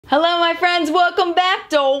Hello my friends, welcome back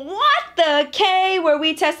to What the K, where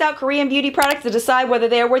we test out Korean beauty products to decide whether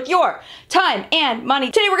they are worth your time and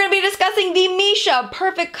money. Today we're going to be discussing the Missha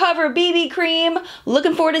Perfect Cover BB Cream.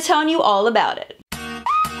 Looking forward to telling you all about it.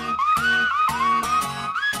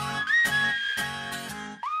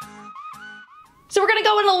 So we're gonna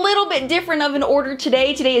go in a little bit different of an order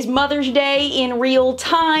today. Today is Mother's Day in real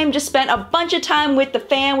time. Just spent a bunch of time with the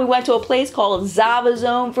fam. We went to a place called Zava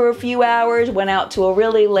Zone for a few hours, went out to a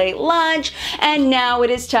really late lunch, and now it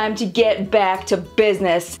is time to get back to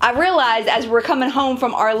business. I realized as we were coming home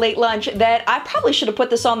from our late lunch that I probably should have put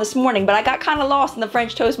this on this morning, but I got kind of lost in the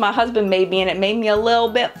French toast my husband made me, and it made me a little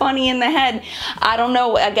bit funny in the head. I don't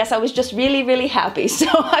know, I guess I was just really happy. So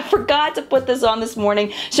I forgot to put this on this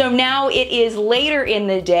morning. So now it is later in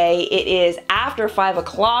the day. It is after 5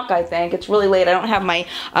 o'clock, I think. It's really late. I don't have my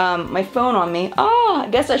my phone on me. Oh, I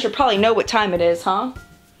guess I should probably know what time it is, huh?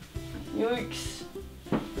 Yikes.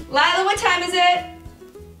 Lila, what time is it?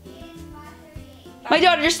 My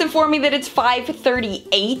daughter just informed me that it's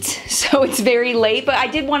 5:38, so it's very late, but I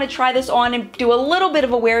did want to try this on and do a little bit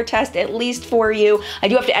of a wear test, at least for you. I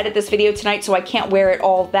do have to edit this video tonight, so I can't wear it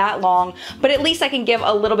all that long, but at least I can give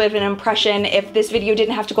a little bit of an impression. If this video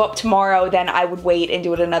didn't have to go up tomorrow, then I would wait and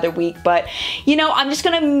do it another week, but you know, I'm just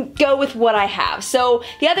gonna go with what I have. So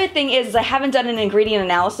the other thing is I haven't done an ingredient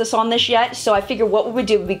analysis on this yet, so I figured what we would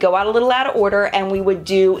do would be go out a little out of order, and we would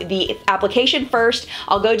do the application first.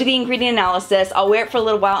 I'll go do the ingredient analysis, I'll wear it for a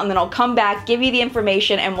little while, and then I'll come back, give you the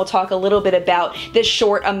information, and we'll talk a little bit about this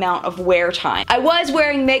short amount of wear time. I was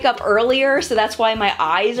wearing makeup earlier, so that's why my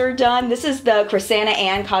eyes are done. This is the Chrisana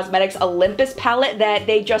Ann Cosmetics Olympus palette that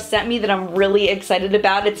they just sent me that I'm really excited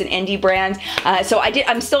about. It's an indie brand. So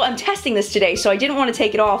I'm testing this today, so I didn't want to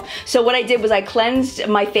take it off. So what I did was I cleansed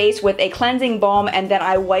my face with a cleansing balm, and then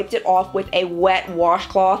I wiped it off with a wet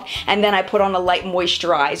washcloth, and then I put on a light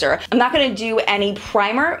moisturizer. I'm not going to do any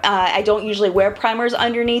primer. I don't usually wear primers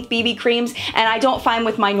underneath BB creams, and I don't find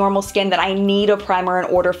with my normal skin that I need a primer in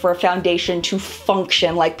order for a foundation to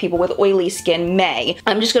function like people with oily skin may.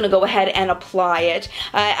 I'm just gonna go ahead and apply it.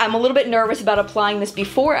 I'm a little bit nervous about applying this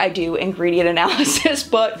before I do ingredient analysis,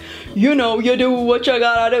 but you know, you do what you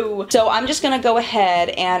gotta do. So I'm just gonna go ahead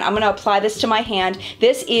and I'm gonna apply this to my hand.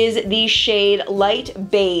 This is the shade Light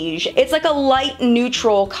Beige. It's like a light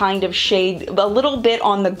neutral kind of shade, a little bit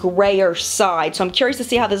on the grayer side. So I'm curious to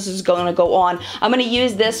see how this is gonna go on. I'm gonna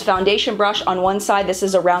use this foundation brush on one side. This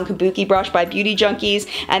is a round kabuki brush by Beauty Junkies,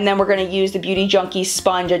 and then we're gonna use the Beauty Junkies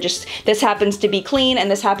sponge. This happens to be clean and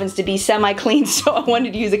this happens to be semi-clean, so I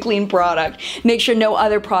wanted to use a clean product. Make sure no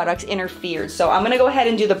other products interfered. So I'm gonna go ahead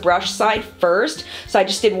and do the brush side first. So I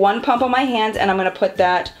just did one pump on my hands, and I'm gonna put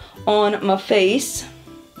that on my face.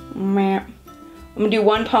 I'm gonna do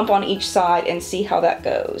one pump on each side and see how that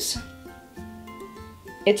goes.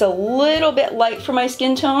 It's a little bit light for my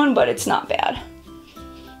skin tone, but it's not bad.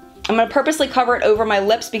 I'm going to purposely cover it over my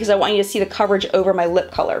lips because I want you to see the coverage over my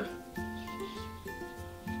lip color.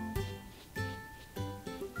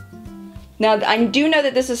 Now, I do know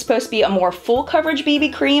that this is supposed to be a more full coverage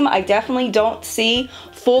BB cream. I definitely don't see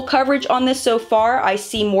full coverage on this so far. I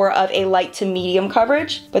see more of a light to medium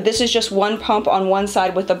coverage, but this is just one pump on one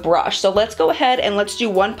side with a brush. So let's go ahead and let's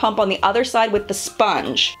do one pump on the other side with the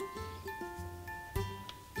sponge.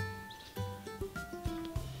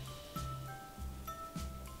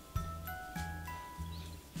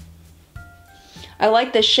 I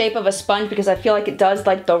like the shape of a sponge because I feel like it does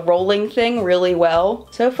like the rolling thing really well.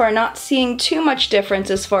 So far not seeing too much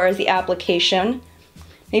difference as far as the application.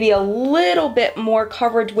 Maybe a little bit more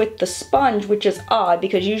coverage with the sponge, which is odd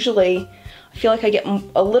because usually I feel like I get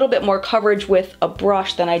a little bit more coverage with a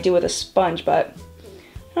brush than I do with a sponge, but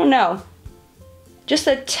I don't know. Just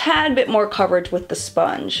a tad bit more coverage with the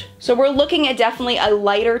sponge. So we're looking at definitely a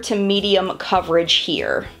lighter to medium coverage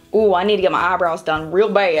here. Ooh, I need to get my eyebrows done real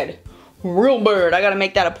bad. Real bad. I gotta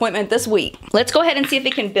make that appointment this week. Let's go ahead and see if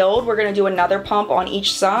it can build. We're gonna do another pump on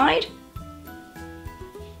each side.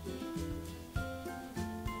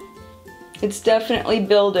 It's definitely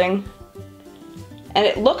building. And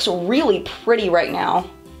it looks really pretty right now.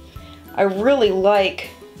 I really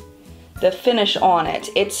like the finish on it.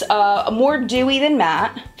 It's more dewy than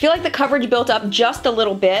matte. I feel like the coverage built up just a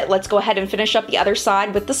little bit. Let's go ahead and finish up the other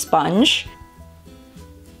side with the sponge.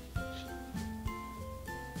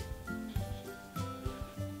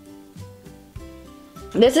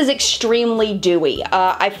 This is extremely dewy.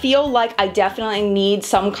 I feel like I definitely need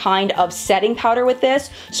some kind of setting powder with this,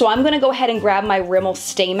 so I'm gonna go ahead and grab my Rimmel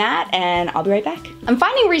Stay Matte and I'll be right back. I'm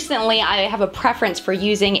finding recently I have a preference for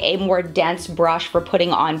using a more dense brush for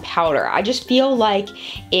putting on powder. I just feel like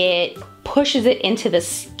it pushes it into the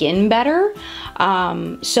skin better.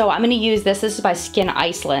 So I'm gonna use this. This is by Skin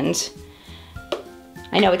Iceland.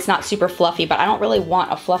 I know it's not super fluffy, but I don't really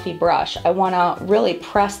want a fluffy brush. I wanna really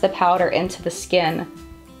press the powder into the skin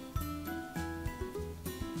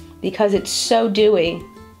because it's so dewy.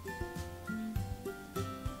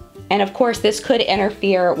 And of course, this could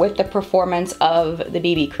interfere with the performance of the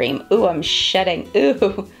BB cream. Ooh, I'm shedding.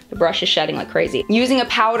 Ooh, the brush is shedding like crazy. Using a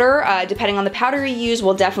powder, depending on the powder you use,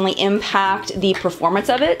 will definitely impact the performance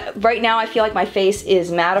of it. Right now, I feel like my face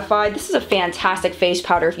is mattified. This is a fantastic face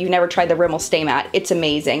powder if you've never tried the Rimmel Stay Matte. It's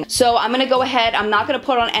amazing. So I'm gonna go ahead, I'm not gonna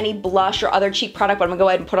put on any blush or other cheek product, but I'm gonna go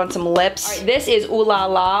ahead and put on some lips. All right, this is Ooh La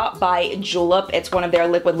La by Julep. It's one of their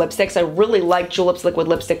liquid lipsticks. I really like Julep's liquid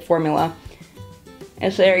lipstick formula.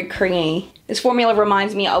 It's very creamy. This formula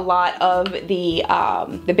reminds me a lot of the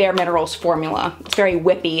Bare Minerals formula. It's very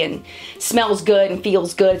whippy and smells good and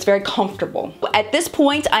feels good. It's very comfortable. At this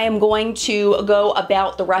point, I am going to go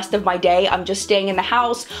about the rest of my day. I'm just staying in the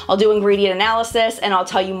house. I'll do ingredient analysis and I'll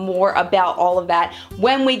tell you more about all of that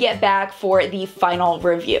when we get back for the final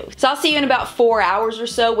review. So I'll see you in about 4 hours or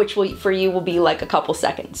so, which will, for you will be like a couple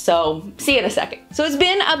seconds. So see you in a second. So it's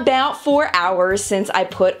been about 4 hours since I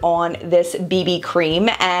put on this BB cream,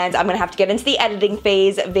 and I'm gonna have to get into the editing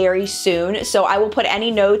phase very soon. So I will put any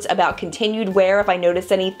notes about continued wear if I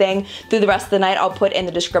notice anything through the rest of the night. I'll put in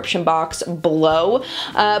the description box below.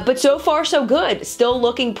 But so far so good. Still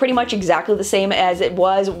looking pretty much exactly the same as it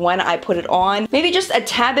was when I put it on. Maybe just a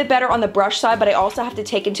tad bit better on the brush side, but I also have to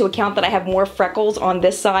take into account that I have more freckles on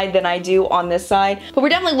this side than I do on this side. But we're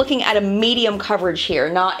definitely looking at a medium coverage here,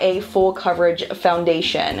 not a full coverage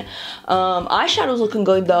foundation. Eyeshadow's looking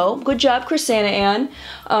good though. Good job, Chrisana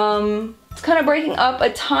Ann. It's kind of breaking up a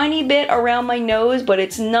tiny bit around my nose, but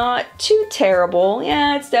it's not too terrible.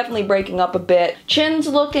 Yeah, it's definitely breaking up a bit. Chin's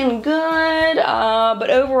looking good, but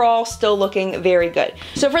overall still looking very good.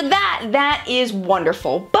 So for that is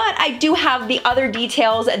wonderful. But I do have the other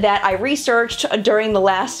details that I researched during the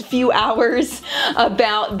last few hours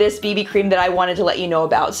about this BB cream that I wanted to let you know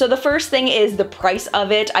about. So the first thing is the price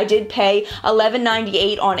of it. I did pay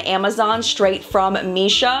 $11.98 on Amazon straight from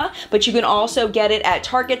Missha, but you can also get it at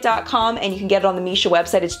Target.com and you can get it on the Missha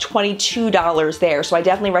website. It's $22 there. So I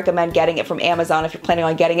definitely recommend getting it from Amazon if you're planning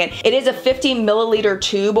on getting it. It is a 50 milliliter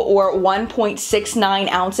tube or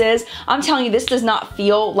 1.69 ounces. I'm telling you, this does not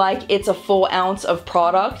feel like it's a full ounce of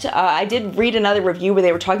product. I did read another review where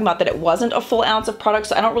they were talking about that it wasn't a full ounce of product,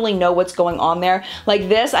 so I don't really know what's going on there. Like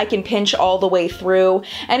this, I can pinch all the way through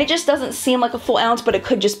and it just doesn't seem like a full ounce, but it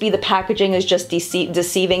could just be the packaging is just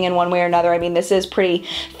deceiving in one way or another. I mean, this is pretty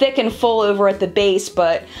thick and full over at the base,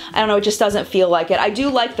 but I don't know, it just doesn't feel like it. I do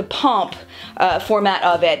like the pump format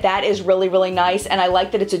of it. That is really, really nice, and I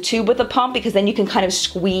like that it's a tube with a pump because then you can kind of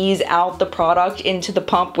squeeze out the product into the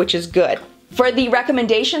pump, which is good. For the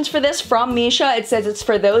recommendations for this from Missha, it says it's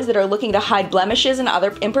for those that are looking to hide blemishes and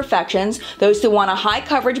other imperfections, those who want a high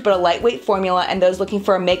coverage but a lightweight formula, and those looking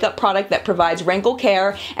for a makeup product that provides wrinkle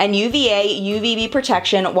care and UVA, UVB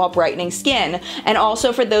protection while brightening skin, and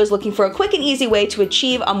also for those looking for a quick and easy way to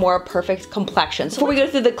achieve a more perfect complexion. So before we go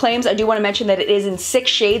through the claims, I do want to mention that it is in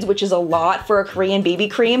 6 shades, which is a lot for a Korean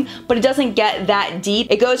BB cream, but it doesn't get that deep.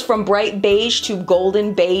 It goes from bright beige to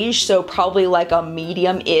golden beige, so probably like a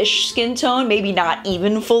medium-ish skin tone. Maybe not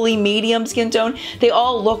even fully medium skin tone. They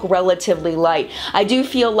all look relatively light. I do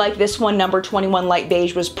feel like this one, number 21 light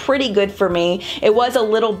beige, was pretty good for me. It was a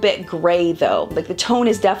little bit gray though. Like the tone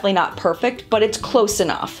is definitely not perfect, but it's close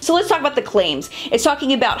enough. So let's talk about the claims. It's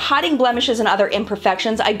talking about hiding blemishes and other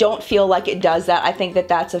imperfections. I don't feel like it does that. I think that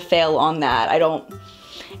that's a fail on that.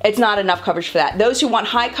 It's not enough coverage for that. Those who want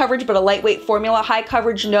high coverage but a lightweight formula, high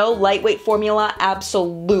coverage no, lightweight formula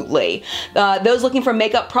absolutely. Those looking for a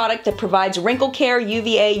makeup product that provides wrinkle care,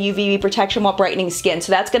 UVA, UVB protection while brightening skin.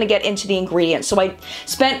 So that's gonna get into the ingredients. So I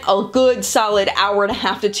spent a good solid hour and a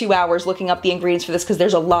half to 2 hours looking up the ingredients for this because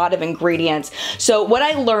there's a lot of ingredients. So what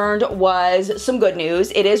I learned was some good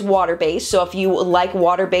news. It is water-based, so if you like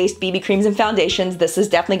water-based BB creams and foundations, this is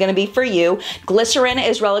definitely gonna be for you. Glycerin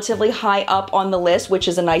is relatively high up on the list, which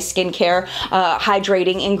is a nice skincare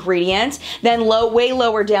hydrating ingredient. Then way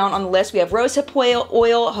lower down on the list, we have rosehip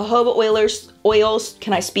oil, jojoba oils,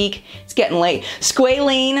 can I speak? It's getting late.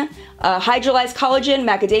 Squalene, hydrolyzed collagen,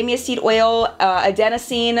 macadamia seed oil,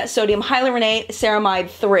 adenosine, sodium hyaluronate, ceramide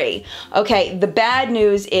 3. Okay, the bad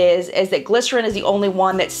news is that glycerin is the only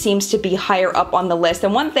one that seems to be higher up on the list.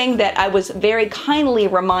 And one thing that I was very kindly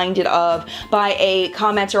reminded of by a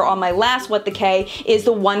commenter on my last What the K is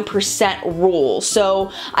the 1% rule.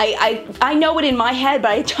 So I know it in my head,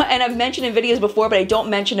 but and I've mentioned in videos before, but I don't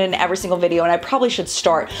mention it in every single video, and I probably should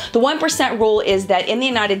start. The 1% rule is that in the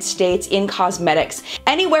United States, in cosmetics,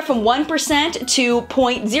 anywhere from 1% to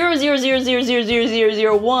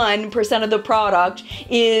 0.000000001% of the product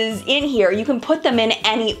is in here. You can put them in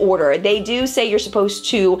any order. They do say you're supposed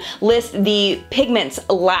to list the pigments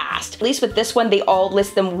last. At least with this one, they all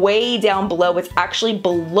list them way down below. It's actually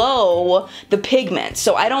below the pigments.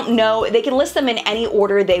 So I don't know. They can list them in any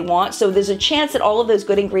order they want. So there's a chance that all of those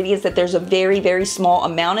good ingredients, that there's a very, very small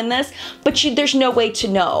amount in this, but there's no way to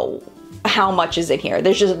know how much is in here.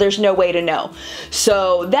 There's no way to know.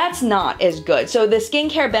 So that's not as good. So the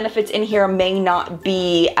skincare benefits in here may not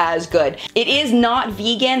be as good. It is not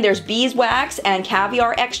vegan. There's beeswax and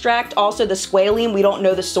caviar extract. Also the squalene, we don't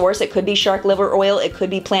know the source. It could be shark liver oil. It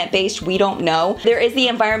could be plant-based. We don't know. There is the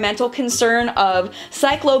environmental concern of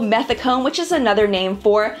cyclomethicone, which is another name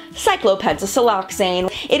for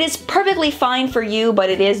cyclopentasiloxane. It is perfectly fine for you,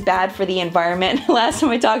 but it is bad for the environment. Last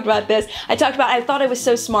time I talked about this, I thought I was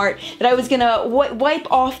so smart that I was gonna wipe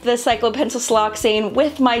off the cyclopentasiloxane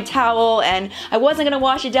with my towel, and I wasn't gonna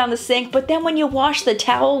wash it down the sink, but then when you wash the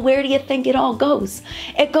towel, where do you think it all goes?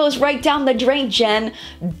 It goes right down the drain, Jen.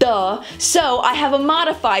 Duh. So I have a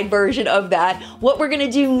modified version of that. What we're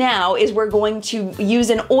gonna do now is we're going to use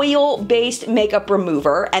an oil-based makeup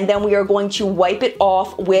remover, and then we are going to wipe it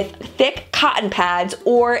off with thick cotton pads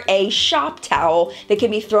or a shop towel that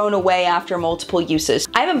can be thrown away after multiple uses.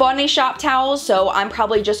 I haven't bought any shop towels, so I'm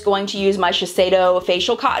probably just going to use my Shiseido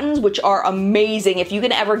facial cottons, which are amazing. If you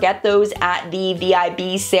can ever get those at the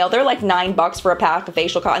VIB sale, they're like $9 for a pack of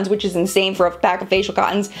facial cottons, which is insane for a pack of facial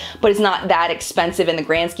cottons, but it's not that expensive in the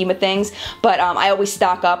grand scheme of things. But I always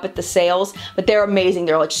stock up at the sales, but they're amazing.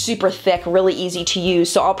 They're like super thick, really easy to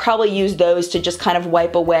use. So I'll probably use those to just kind of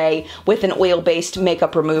wipe away with an oil-based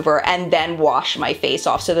makeup remover and then wash my face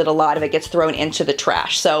off so that a lot of it gets thrown into the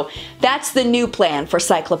trash. So that's the new plan for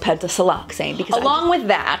cyclopentasiloxane. Because along with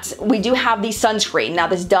that, we do have the sunscreen. Now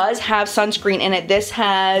this does have sunscreen in it. This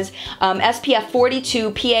has SPF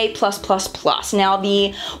 42 PA+++. Now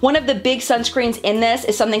one of the big sunscreens in this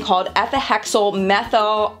is something called ethahexyl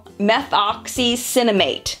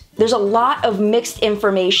methoxycinnamate. There's a lot of mixed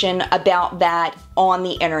information about that on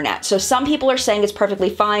the internet. So some people are saying it's perfectly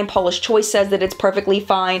fine. Paula's Choice says that it's perfectly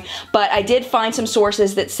fine, but I did find some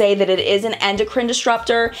sources that say that it is an endocrine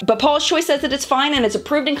disruptor, but Paula's Choice says that it's fine and it's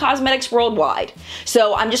approved in cosmetics worldwide.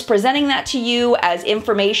 So I'm just presenting that to you as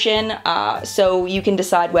information so you can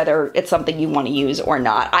decide whether it's something you want to use or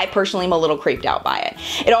not. I personally am a little creeped out by it.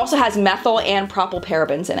 It also has methyl and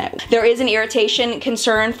propylparabens in it. There is an irritation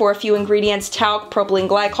concern for a few ingredients: talc, propylene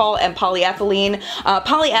glycol, and polyethylene.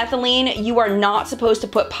 Polyethylene, you are not supposed to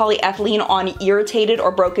put polyethylene on irritated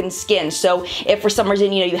or broken skin. So if for some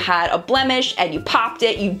reason, you had a blemish and you popped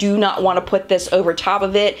it, you do not want to put this over top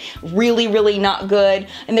of it. Really, really not good.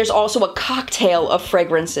 And there's also a cocktail of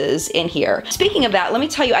fragrances in here. Speaking of that, let me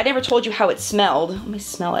tell you, I never told you how it smelled. Let me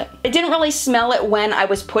smell it. I didn't really smell it when I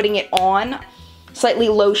was putting it on. Slightly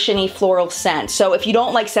lotiony floral scent. So if you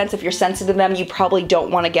don't like scents, if you're sensitive to them, you probably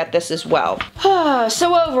don't want to get this as well.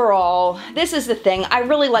 So overall, this is the thing. I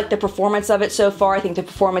really like the performance of it so far. I think the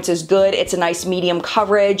performance is good. It's a nice medium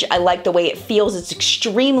coverage. I like the way it feels. It's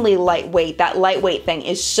extremely lightweight. That lightweight thing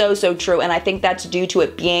is so, so true. And I think that's due to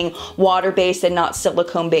it being water-based and not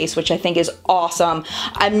silicone-based, which I think is awesome.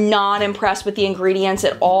 I'm not impressed with the ingredients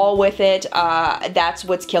at all with it. That's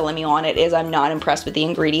what's killing me on it, is I'm not impressed with the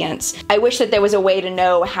ingredients. I wish that there was a way to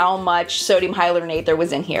know how much sodium hyaluronate there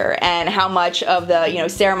was in here and how much of the,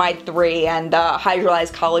 ceramide 3 and the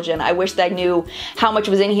hydrolyzed collagen. I wish that I knew how much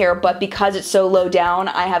was in here, but because it's so low down,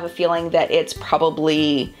 I have a feeling that it's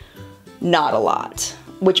probably not a lot,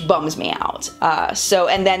 which bums me out.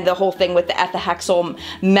 And then the whole thing with the ethahexyl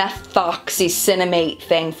methoxycinnamate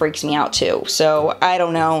thing freaks me out too. So I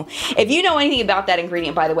don't know. If you know anything about that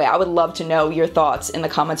ingredient, by the way, I would love to know your thoughts in the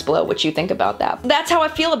comments below, what you think about that. That's how I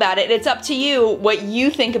feel about it. It's up to you what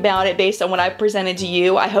you think about it based on what I've presented to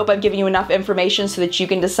you. I hope I've given you enough information so that you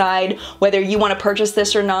can decide whether you want to purchase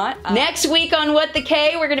this or not. Next week on What the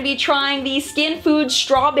K, we're going to be trying the Skin Food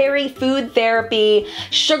Strawberry Food Therapy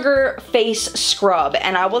Sugar Face Scrub.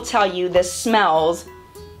 And I will tell you, this smells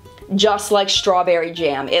just like strawberry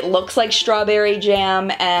jam. It looks like strawberry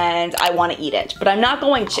jam and I want to eat it, but I'm not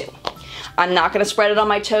going to. I'm not gonna spread it on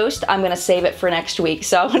my toast. I'm gonna save it for next week.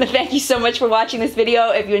 So I wanna thank you so much for watching this video.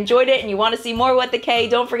 If you enjoyed it and you wanna see more What the K,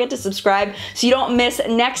 don't forget to subscribe so you don't miss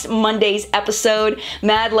next Monday's episode.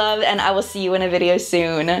 Mad love, and I will see you in a video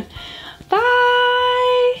soon. Bye.